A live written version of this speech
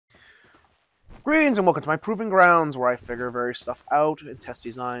Greetings and welcome to my proving grounds where I figure various stuff out and test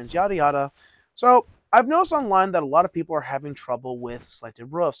designs, yada yada. So, I've noticed online that a lot of people are having trouble with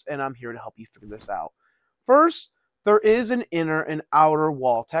slanted roofs, and I'm here to help you figure this out. First, there is an inner and outer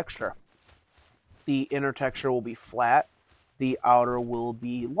wall texture. The inner texture will be flat, the outer will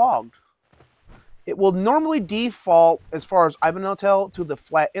be logged. It will normally default, as far as I've been able to tell, to the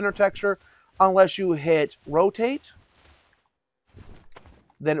flat inner texture unless you hit rotate.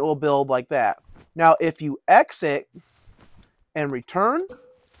 Then it will build like that. Now, if you exit and return,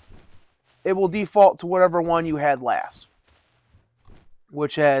 it will default to whatever one you had last,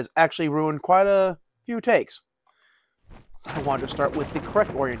 which has actually ruined quite a few takes. So I wanted to start with the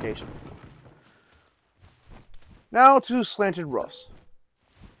correct orientation. Now to slanted roofs.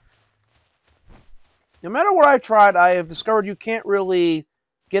 No matter what I've tried, I have discovered you can't really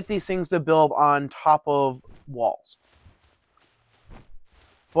get these things to build on top of walls.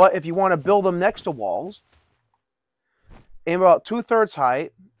 But if you want to build them next to walls, aim about 2/3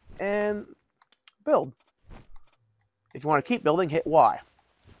 height and build. If you want to keep building, hit Y.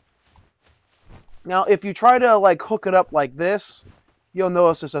 Now, if you try to hook it up like this, you'll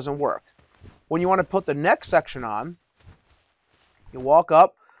notice this doesn't work. When you want to put the next section on, you walk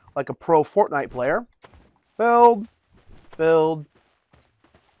up like a pro Fortnite player, build, build,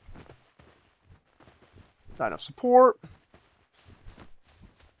 not enough support.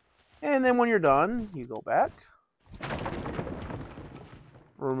 And then when you're done, you go back,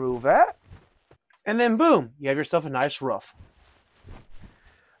 remove that, and then boom, you have yourself a nice roof.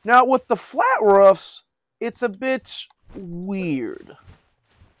 Now with the flat roofs, it's a bit weird.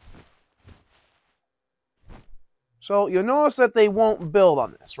 So you'll notice that they won't build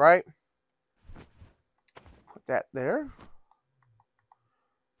on this, right? Put that there.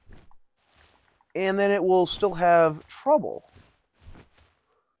 And then it will still have trouble.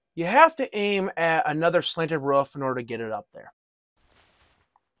 You have to aim at another slanted roof in order to get it up there.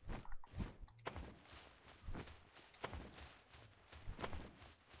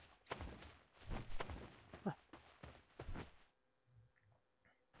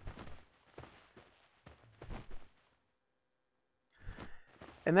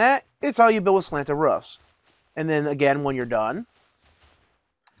 And that is how you build with slanted roofs. And then again, when you're done,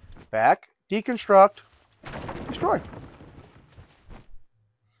 back, deconstruct, destroy.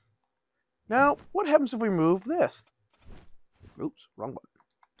 Now, what happens if we move this? Oops, wrong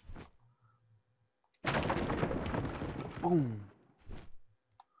button. Boom.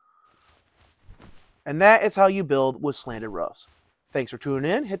 And that is how you build with slanted roofs. Thanks for tuning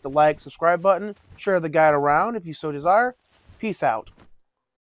in. Hit the like, subscribe button. Share the guide around if you so desire. Peace out.